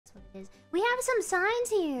That's what it is. We have some signs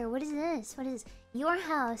here. What is this? What is this? Your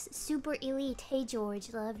house, super elite. Hey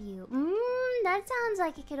George, love you. That sounds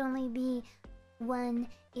like it could only be one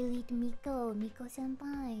elite Miko. Miko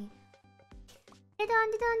senpai.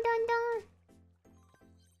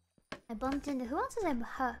 I bumped into who else have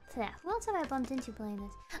I bumped into playing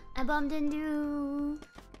this? I bumped into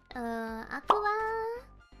Aqua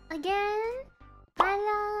again.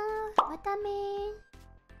 Hello, Watame,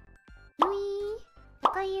 Yui,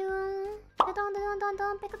 Takayun,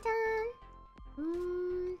 Pickle-chan.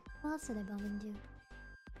 What else did I bump into?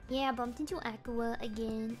 Yeah, I bumped into Aqua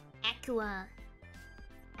again. Aqua.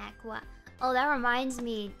 Oh, that reminds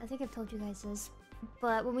me. I think I've told you guys this.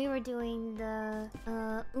 But when we were doing the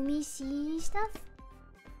Umisi stuff,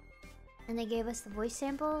 and they gave us the voice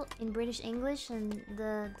sample in British English, and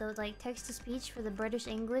the like text to speech for the British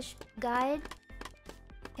English guide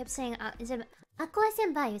kept saying instead of Aqua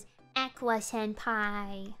Senpai, it was Aqua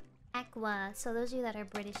Senpai. Aqua. So those of you that are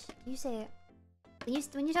British, you say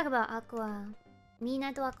when you talk about Aqua,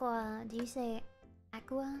 Minato Aqua, do you say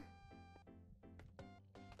Aqua?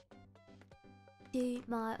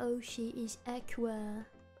 My Oshi is Aqua.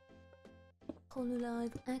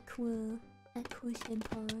 Hololive Aqua. Aqua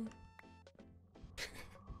Senpai.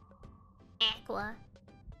 Aqua.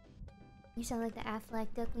 You sound like the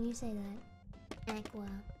Affleck duck when you say that. Aqua.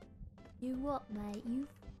 You what, mate? You...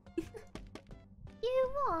 You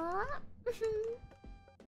what?